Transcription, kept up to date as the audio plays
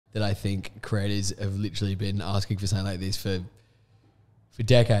that I think creators have literally been asking for something like this for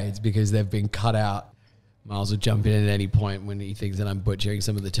decades, because they've been cut out. Miles will jump in at any point when he thinks that I'm butchering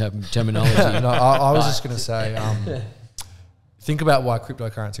some of the terminology. No, I was just going to say, think about why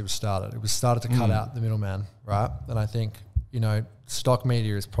cryptocurrency was started. It was started to cut out the middleman, right? And I think, you know, stock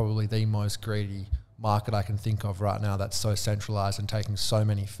media is probably the most greedy market I can think of right now that's so centralized and taking so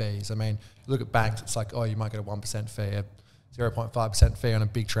many fees. I mean, look at banks, it's like, oh, you might get a 1% fee, a 0.5% fee on a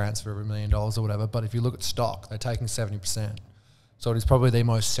big transfer of $1 million or whatever. But if you look at stock, they're taking 70%. So it is probably the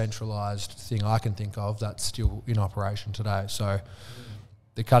most centralized thing I can think of that's still in operation today. So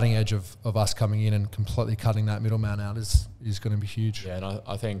the cutting edge of us coming in and completely cutting that middleman out is going to be huge. Yeah, and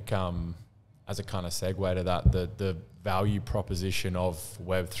I think as a kind of segue to that, the value proposition of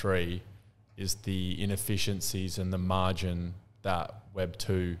Web3 is the inefficiencies and the margin that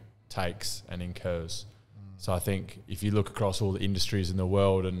Web2 takes and incurs. So I think if you look across all the industries in the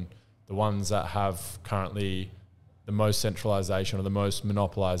world, and the ones that have currently the most centralization or the most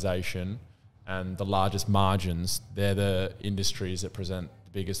monopolization and the largest margins, they're the industries that present the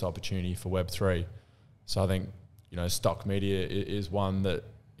biggest opportunity for Web3. So I think, you know, stock media is one that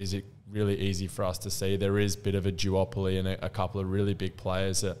is really easy for us to see. There is a bit of a duopoly and a couple of really big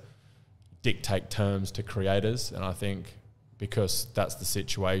players that dictate terms to creators. And I think because that's the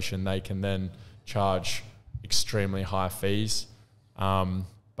situation, they can then charge extremely high fees.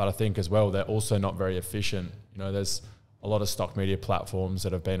 But I think as well, they're also not very efficient. You know, there's a lot of stock media platforms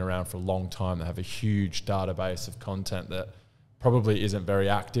that have been around for a long time that have a huge database of content that probably isn't very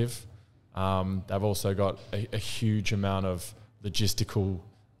active. They've also got a huge amount of logistical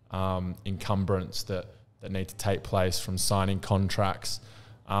encumbrance that need to take place, from signing contracts,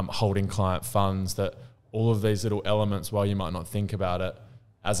 holding client funds, that all of these little elements, while you might not think about it,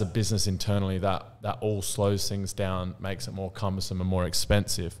 as a business internally, that all slows things down, makes it more cumbersome and more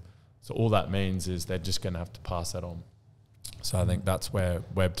expensive. So all that means is they're just going to have to pass that on. So I think that's where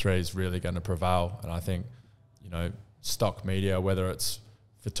Web3 is really going to prevail. And I think, you know, stock media, whether it's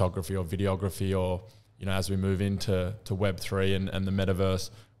photography or videography, or, you know, as we move into Web3 and the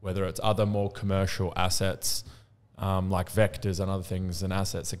metaverse, whether it's other more commercial assets like vectors and other things and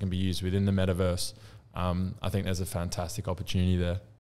assets that can be used within the metaverse, I think there's a fantastic opportunity there.